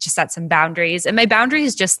I needed to set some boundaries. And my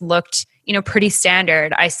boundaries just looked, pretty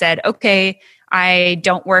standard. I said, okay, I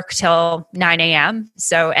don't work till 9 a.m.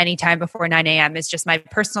 So anytime before 9 a.m. is just my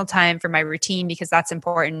personal time for my routine because that's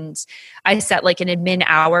important. I set like an admin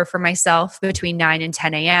hour for myself between 9 and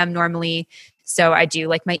 10 a.m. normally. So I do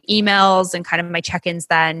like my emails and kind of my check-ins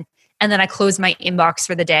then. And then I close my inbox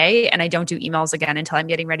for the day and I don't do emails again until I'm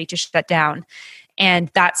getting ready to shut down. And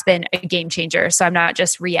that's been a game changer. So I'm not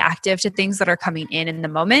just reactive to things that are coming in the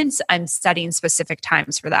moment. I'm setting specific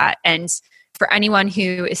times for that. And for anyone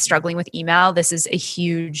who is struggling with email, this is a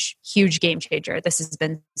huge, huge game changer. This has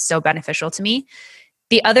been so beneficial to me.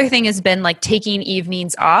 The other thing has been like taking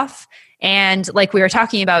evenings off. And like we were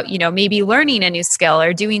talking about, maybe learning a new skill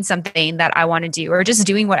or doing something that I want to do or just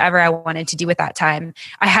doing whatever I wanted to do at that time.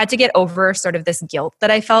 I had to get over sort of this guilt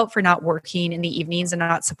that I felt for not working in the evenings and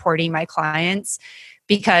not supporting my clients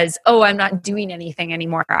because, oh, I'm not doing anything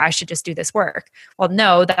anymore. I should just do this work. Well,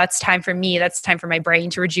 no, that's time for me. That's time for my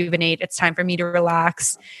brain to rejuvenate. It's time for me to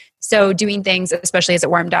relax. So doing things, especially as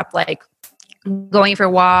it warmed up, like going for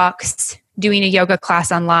walks, doing a yoga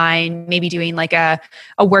class online, maybe doing like a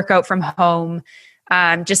workout from home,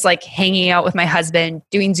 just like hanging out with my husband,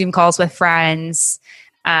 doing Zoom calls with friends,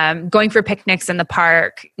 going for picnics in the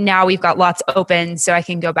park. Now we've got lots open, so I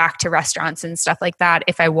can go back to restaurants and stuff like that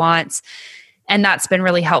if I want. And that's been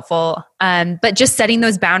really helpful. But just setting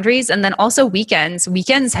those boundaries and then also weekends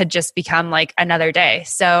had just become like another day.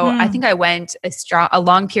 So I think I went a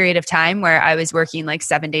long period of time where I was working like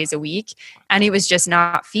 7 days a week and it was just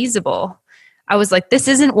not feasible. I was like, this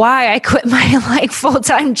isn't why I quit my like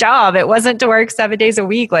full-time job. It wasn't to work 7 days a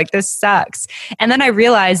week. Like this sucks. And then I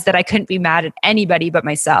realized that I couldn't be mad at anybody but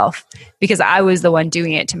myself because I was the one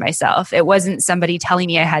doing it to myself. It wasn't somebody telling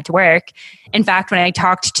me I had to work. In fact, when I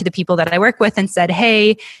talked to the people that I work with and said,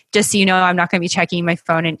 hey, just so you know, I'm not going to be checking my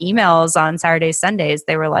phone and emails on Saturdays, Sundays,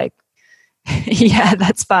 they were like, yeah,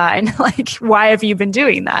 that's fine. Like, why have you been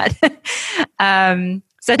doing that?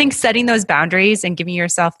 So I think setting those boundaries and giving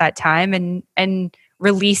yourself that time and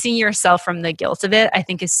releasing yourself from the guilt of it, I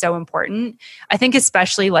think is so important. I think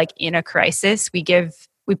especially like in a crisis, we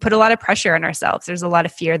put a lot of pressure on ourselves. There's a lot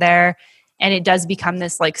of fear there. And it does become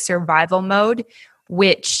this like survival mode,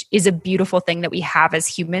 which is a beautiful thing that we have as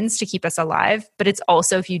humans to keep us alive. But it's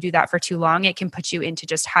also, if you do that for too long, it can put you into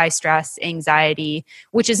just high stress, anxiety,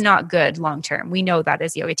 which is not good long-term. We know that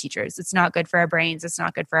as yoga teachers. It's not good for our brains. It's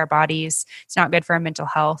not good for our bodies. It's not good for our mental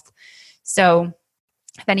health. So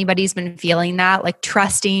if anybody's been feeling that, like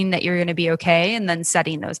trusting that you're going to be okay and then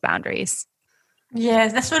setting those boundaries.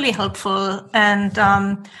 Yes, that's really helpful. And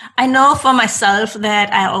I know for myself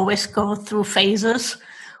that I always go through phases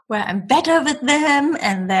where I'm better with them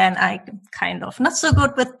and then I'm kind of not so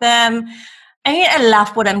good with them. I mean, I love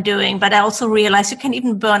what I'm doing, but I also realize you can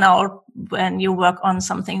even burn out when you work on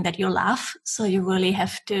something that you love. So you really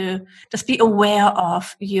have to just be aware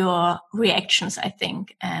of your reactions, I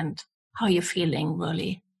think, and how you're feeling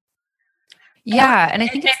really. Yeah, and I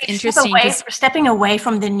think it's interesting. Stepping away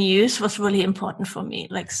from the news was really important for me.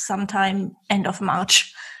 Like sometime end of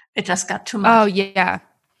March, it just got too much. Oh, yeah.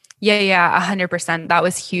 Yeah, 100%. That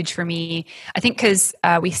was huge for me. I think because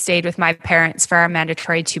we stayed with my parents for our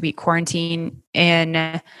mandatory 2-week quarantine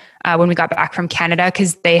in when we got back from Canada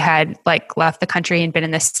because they had like left the country and been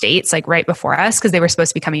in the States like right before us because they were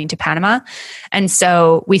supposed to be coming to Panama. And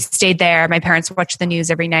so we stayed there. My parents watched the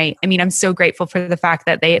news every night. I mean, I'm so grateful for the fact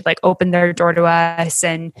that they like opened their door to us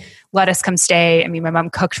and let us come stay. I mean, my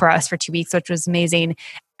mom cooked for us for 2 weeks, which was amazing.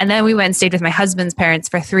 And then we went and stayed with my husband's parents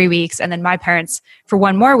for 3 weeks and then my parents for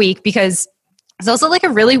 1 more week because It's also like a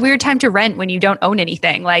really weird time to rent when you don't own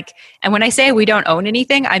anything. Like, and when I say we don't own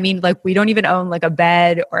anything, I mean like we don't even own like a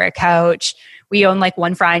bed or a couch. We own like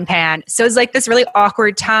one frying pan. So it's like this really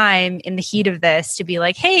awkward time in the heat of this to be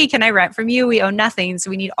like, hey, can I rent from you? We own nothing. So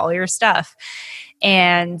we need all your stuff.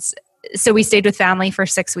 And so we stayed with family for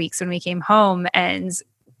 6 weeks when we came home, and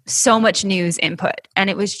so much news input. And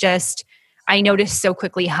it was just, I noticed so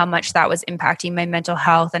quickly how much that was impacting my mental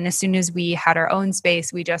health. And as soon as we had our own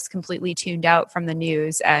space, we just completely tuned out from the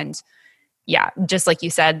news. And yeah, just like you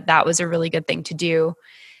said, that was a really good thing to do.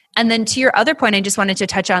 And then to your other point, I just wanted to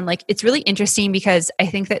touch on, like, it's really interesting because I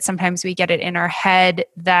think that sometimes we get it in our head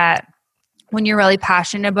that when you're really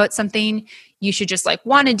passionate about something, you should just like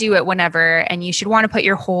want to do it whenever, and you should want to put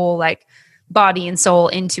your whole like body and soul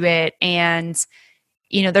into it. And,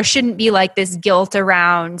 you know, there shouldn't be like this guilt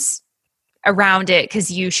around it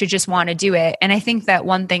because you should just want to do it. And I think that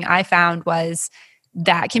one thing I found was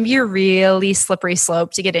that can be a really slippery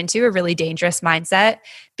slope to get into, a really dangerous mindset.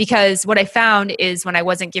 Because what I found is when I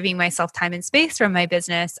wasn't giving myself time and space from my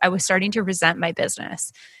business, I was starting to resent my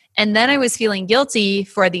business. And then I was feeling guilty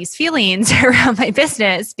for these feelings around my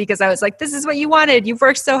business because I was like, this is what you wanted. You've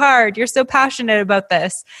worked so hard. You're so passionate about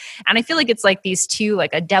this. And I feel like it's like these two,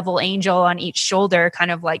 like a devil angel on each shoulder,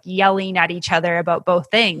 kind of like yelling at each other about both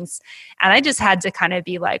things. And I just had to kind of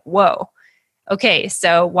be like, whoa, okay,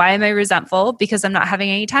 so why am I resentful? Because I'm not having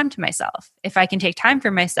any time to myself. If I can take time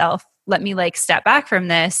for myself, let me like step back from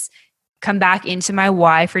this, come back into my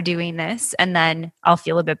why for doing this, and then I'll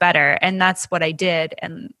feel a bit better. And that's what I did.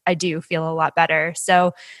 And I do feel a lot better.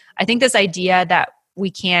 So I think this idea that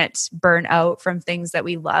we can't burn out from things that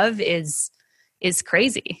we love is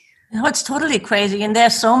crazy. No, it's totally crazy. And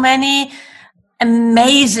there's so many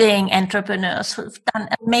amazing entrepreneurs who've done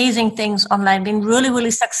amazing things online, been really,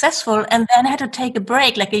 really successful, and then had to take a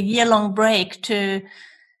break, like a year-long break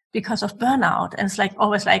because of burnout. And it's like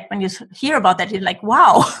always like when you hear about that, you're like,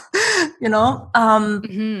 wow, you know?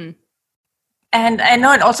 And I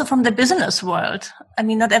know it also from the business world. I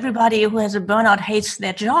mean, not everybody who has a burnout hates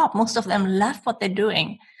their job. Most of them love what they're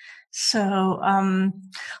doing. So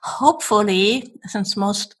hopefully, since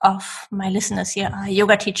most of my listeners here are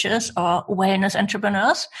yoga teachers or wellness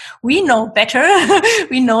entrepreneurs, we know better.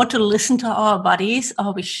 We know to listen to our bodies,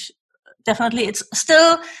 or definitely, it's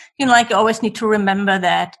still, you know, like you always need to remember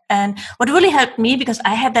that. And what really helped me, because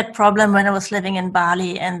I had that problem when I was living in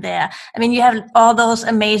Bali, and there, I mean, you have all those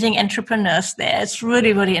amazing entrepreneurs there. It's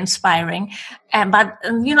really, really inspiring. But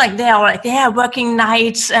you know, like they are working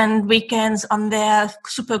nights and weekends on their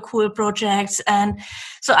super cool projects. And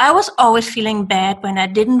so I was always feeling bad when I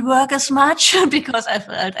didn't work as much because I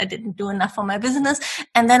felt I didn't do enough for my business.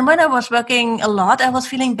 And then when I was working a lot, I was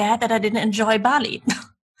feeling bad that I didn't enjoy Bali.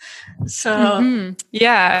 So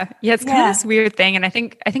yeah, it's kind of this weird thing. And I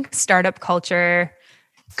think startup culture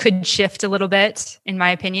could shift a little bit, in my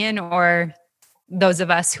opinion, or those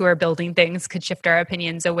of us who are building things could shift our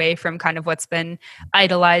opinions away from kind of what's been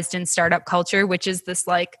idolized in startup culture, which is this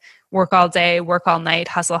like work all day, work all night,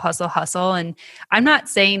 hustle, hustle, hustle. And I'm not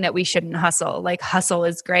saying that we shouldn't hustle. Like, hustle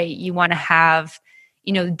is great. You want to have,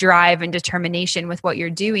 you know, drive and determination with what you're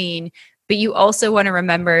doing. But you also want to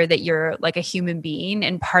remember that you're like a human being.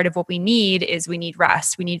 And part of what we need is we need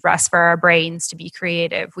rest. We need rest for our brains to be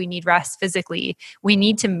creative. We need rest physically. We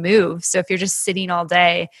need to move. So if you're just sitting all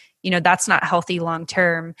day, you know, that's not healthy long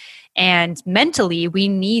term. And mentally, we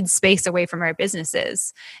need space away from our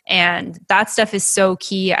businesses. And that stuff is so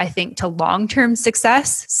key, I think, to long-term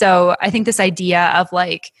success. So I think this idea of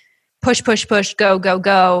like push, push, push, go, go,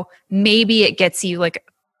 go, maybe it gets you like,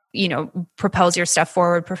 you know, propels your stuff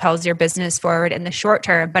forward, propels your business forward in the short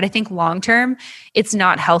term. But I think long term, it's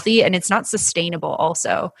not healthy and it's not sustainable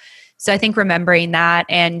also. So I think remembering that,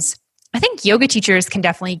 and I think yoga teachers can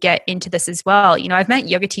definitely get into this as well. You know, I've met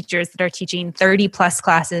yoga teachers that are teaching 30 plus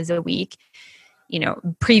classes a week. You know,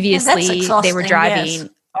 previously they were driving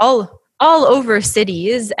all over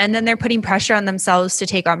cities, and then they're putting pressure on themselves to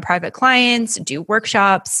take on private clients, do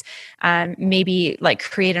workshops, maybe like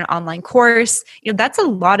create an online course. You know, that's a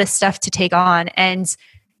lot of stuff to take on. And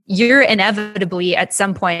you're inevitably at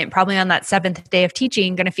some point, probably on that 7th day of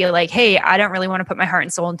teaching, going to feel like, hey, I don't really want to put my heart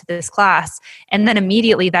and soul into this class. And then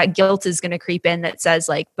immediately that guilt is going to creep in that says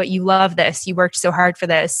like, but you love this. You worked so hard for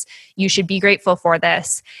this. You should be grateful for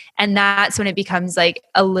this. And that's when it becomes like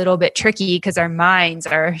a little bit tricky because our minds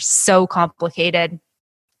are so complicated.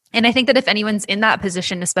 And I think that if anyone's in that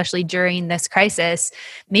position, especially during this crisis,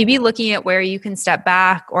 maybe looking at where you can step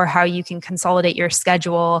back or how you can consolidate your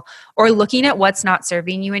schedule, or looking at what's not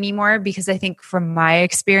serving you anymore. Because I think from my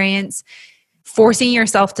experience, forcing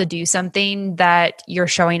yourself to do something that you're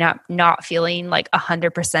showing up not feeling like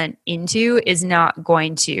 100% into is not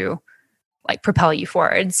going to like propel you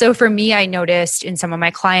forward. So for me, I noticed in some of my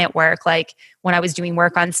client work, like when I was doing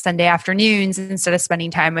work on Sunday afternoons instead of spending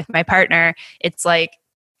time with my partner, it's like,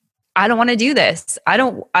 I don't want to do this.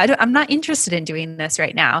 I'm not interested in doing this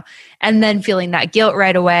right now. And then feeling that guilt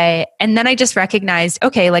right away. And then I just recognized,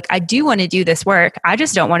 okay, like I do want to do this work. I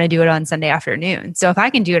just don't want to do it on Sunday afternoon. So if I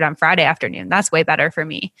can do it on Friday afternoon, that's way better for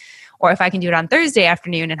me. Or if I can do it on Thursday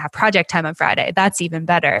afternoon and have project time on Friday, that's even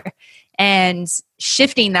better. And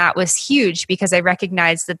shifting that was huge because I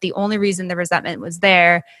recognized that the only reason the resentment was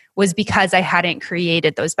there was because I hadn't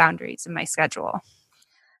created those boundaries in my schedule.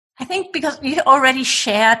 I think because you already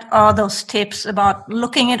shared all those tips about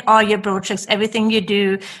looking at all your projects, everything you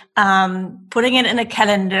do, putting it in a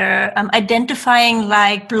calendar, identifying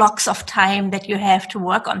like blocks of time that you have to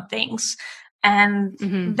work on things. And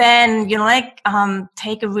then,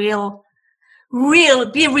 take a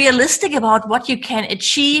be realistic about what you can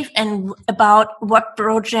achieve and about what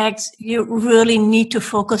projects you really need to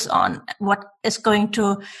focus on, what is going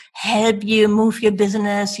to help you move your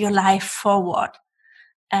business, your life forward.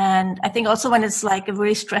 And I think also when it's like a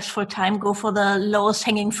really stressful time, go for the lowest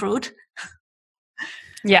hanging fruit.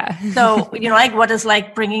 Yeah. So, what is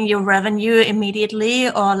like bringing you revenue immediately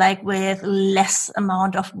or like with less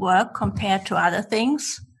amount of work compared to other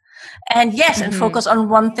things. And yes, and focus on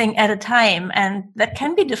one thing at a time. And that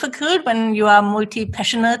can be difficult when you are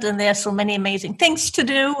multi-passionate and there are so many amazing things to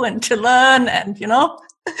do and to learn and,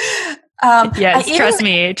 yes,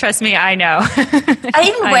 trust me, I know.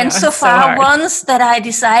 I even went so far once that I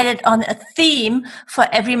decided on a theme for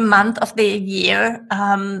every month of the year,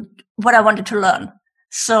 what I wanted to learn.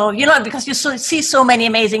 So, because you see so many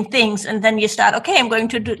amazing things and then you start, okay, I'm going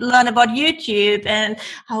to learn about YouTube and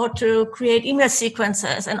how to create email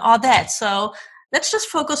sequences and all that. So let's just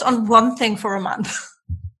focus on one thing for a month.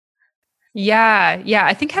 Yeah.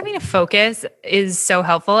 I think having a focus is so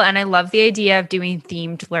helpful. And I love the idea of doing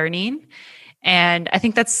themed learning. And I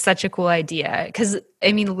think that's such a cool idea because,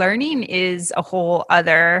 learning is a whole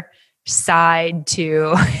other side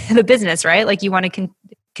to the business, right? Like you want to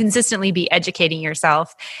consistently be educating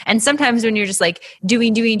yourself. And sometimes when you're just like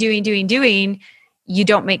doing, you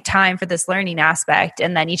don't make time for this learning aspect.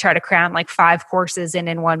 And then you try to cram like 5 courses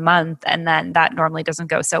in 1 month. And then that normally doesn't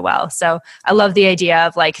go so well. So I love the idea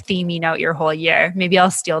of like theming out your whole year. Maybe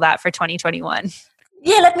I'll steal that for 2021.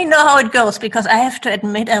 Yeah, let me know how it goes because I have to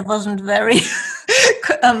admit I wasn't very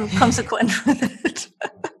consequent with it.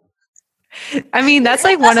 That's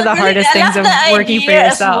like one of the hardest things of working for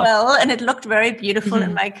yourself. As well, and it looked very beautiful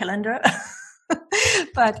in my calendar.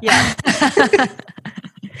 But yeah.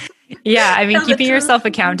 Yeah, keeping yourself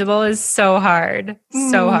accountable is so hard.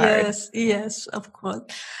 So hard. Yes, of course.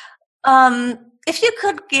 If you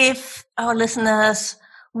could give our listeners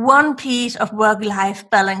one piece of work-life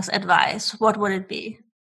balance advice, what would it be?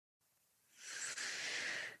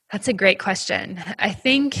 That's a great question. I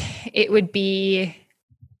think it would be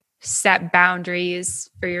set boundaries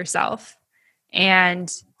for yourself.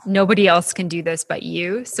 And nobody else can do this but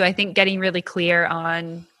you. So I think getting really clear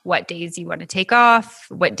on what days you want to take off,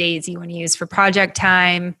 what days you want to use for project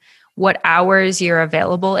time, what hours you're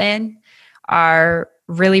available in are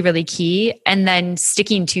really, really key. And then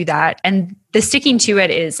sticking to that. And the sticking to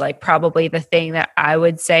it is like probably the thing that I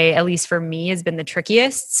would say, at least for me, has been the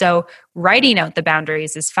trickiest. So writing out the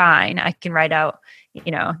boundaries is fine. I can write out,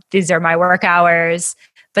 these are my work hours.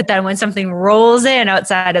 But then when something rolls in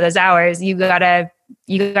outside of those hours, you gotta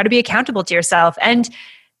be accountable to yourself. And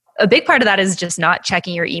a big part of that is just not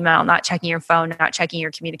checking your email, not checking your phone, not checking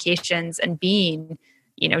your communications, and being,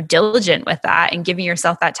 diligent with that and giving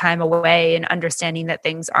yourself that time away and understanding that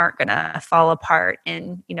things aren't going to fall apart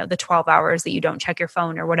in, the 12 hours that you don't check your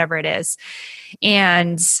phone or whatever it is.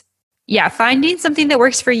 And yeah, finding something that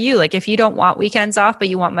works for you. Like if you don't want weekends off, but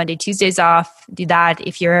you want Monday, Tuesdays off, do that.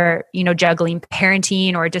 If you're, juggling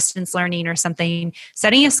parenting or distance learning or something,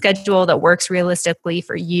 setting a schedule that works realistically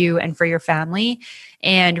for you and for your family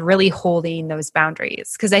and really holding those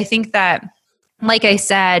boundaries. Because I think that, like I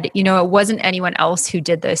said, it wasn't anyone else who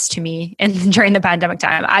did this to me during the pandemic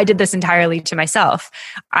time. I did this entirely to myself.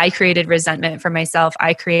 I created resentment for myself.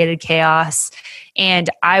 I created chaos. And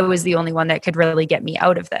I was the only one that could really get me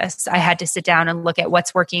out of this. I had to sit down and look at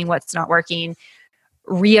what's working, what's not working,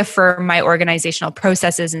 reaffirm my organizational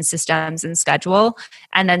processes and systems and schedule,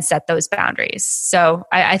 and then set those boundaries. So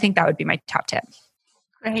I think that would be my top tip.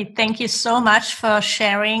 Great. Thank you so much for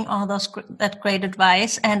sharing all that great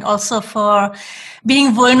advice and also for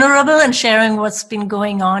being vulnerable and sharing what's been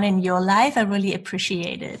going on in your life. I really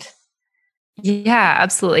appreciate it. Yeah,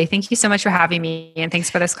 absolutely. Thank you so much for having me, and thanks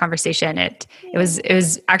for this conversation. It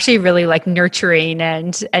was actually really like nurturing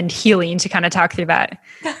and healing to kind of talk through that.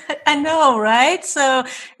 I know, right? So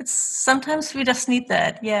it's sometimes we just need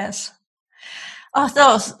that. Yes. Oh,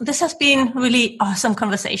 so this has been really awesome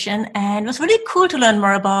conversation, and it was really cool to learn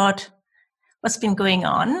more about what's been going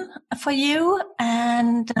on for you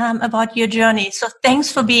and about your journey. So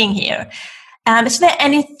thanks for being here. Is there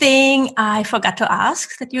anything I forgot to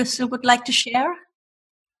ask that you still would like to share?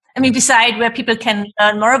 I mean, beside where people can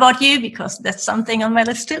learn more about you, because that's something on my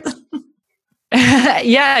list too.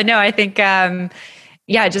 Yeah, no, I think,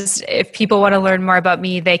 just if people want to learn more about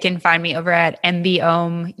me, they can find me over at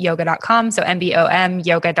mbomyoga.com. So MBOM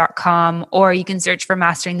yoga.com, or you can search for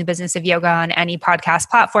Mastering the Business of Yoga on any podcast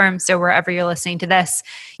platform. So wherever you're listening to this,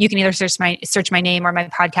 you can either search my name or my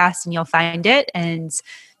podcast and you'll find it. And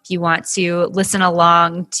if you want to listen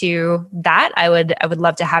along to that, I would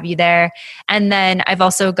love to have you there. And then I've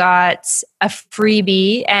also got a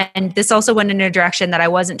freebie, and this also went in a direction that I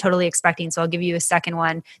wasn't totally expecting. So I'll give you a second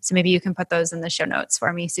one. So maybe you can put those in the show notes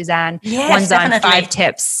for me, Suzanne. Yes, one's definitely. On 5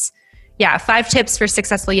 tips. Yeah, 5 tips for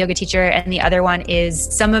successful yoga teacher. And the other one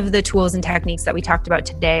is some of the tools and techniques that we talked about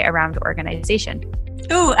today around organization.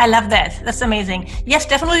 Ooh, I love that. That's amazing. Yes,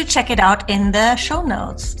 definitely check it out in the show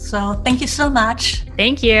notes. So thank you so much.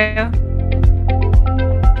 Thank you.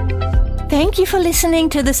 Thank you for listening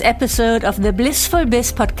to this episode of the Blissful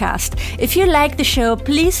Biz podcast. If you like the show,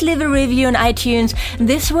 please leave a review on iTunes.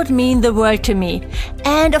 This would mean the world to me.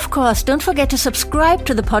 And of course, don't forget to subscribe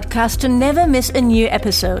to the podcast to never miss a new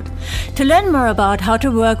episode. To learn more about how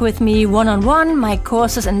to work with me one-on-one, my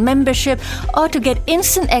courses and membership, or to get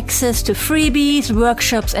instant access to freebies,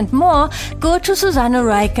 workshops, and more, go to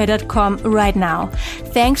SusanneReiker.com right now.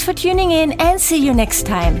 Thanks for tuning in and see you next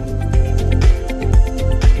time.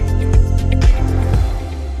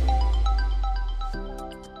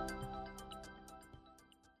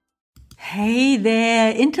 Hey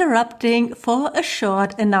there, interrupting for a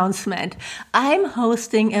short announcement. I'm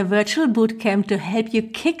hosting a virtual bootcamp to help you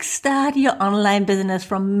kickstart your online business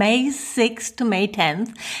from May 6th to May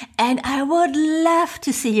 10th, and I would love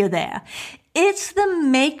to see you there. It's the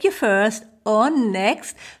Make Your First or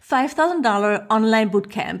Next $5,000 online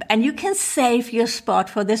bootcamp, and you can save your spot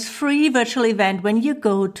for this free virtual event when you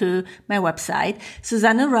go to my website,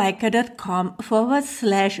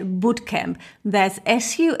 SusanneReiker.com/bootcamp. That's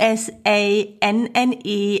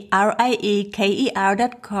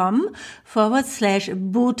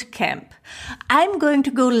SusanneReiker.com/bootcamp. I'm going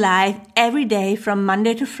to go live every day from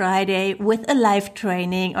Monday to Friday with a live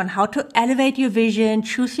training on how to elevate your vision,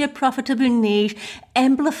 choose your profitable niche,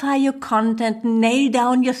 amplify your content, nail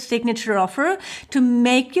down your signature offer to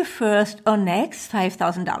make your first or next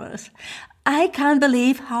 $5,000. I can't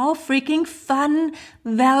believe how freaking fun,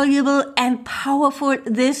 valuable, and powerful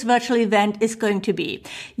this virtual event is going to be.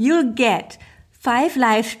 You'll get 5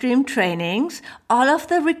 live stream trainings, all of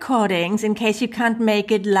the recordings in case you can't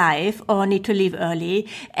make it live or need to leave early,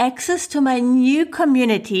 access to my new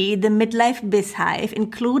community, the Midlife Biz Hive,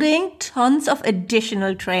 including tons of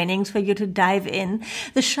additional trainings for you to dive in,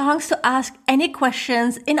 the chance to ask any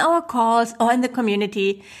questions in our calls or in the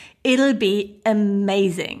community. It'll be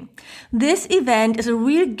amazing. This event is a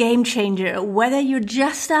real game changer, whether you're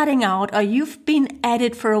just starting out or you've been at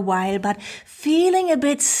it for a while but feeling a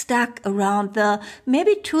bit stuck around the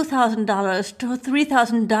maybe $2,000 to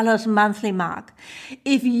 $3,000 monthly mark.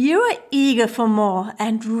 If you're eager for more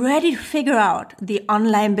and ready to figure out the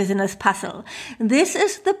online business puzzle, this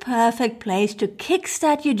is the perfect place to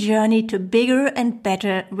kickstart your journey to bigger and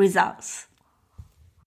better results.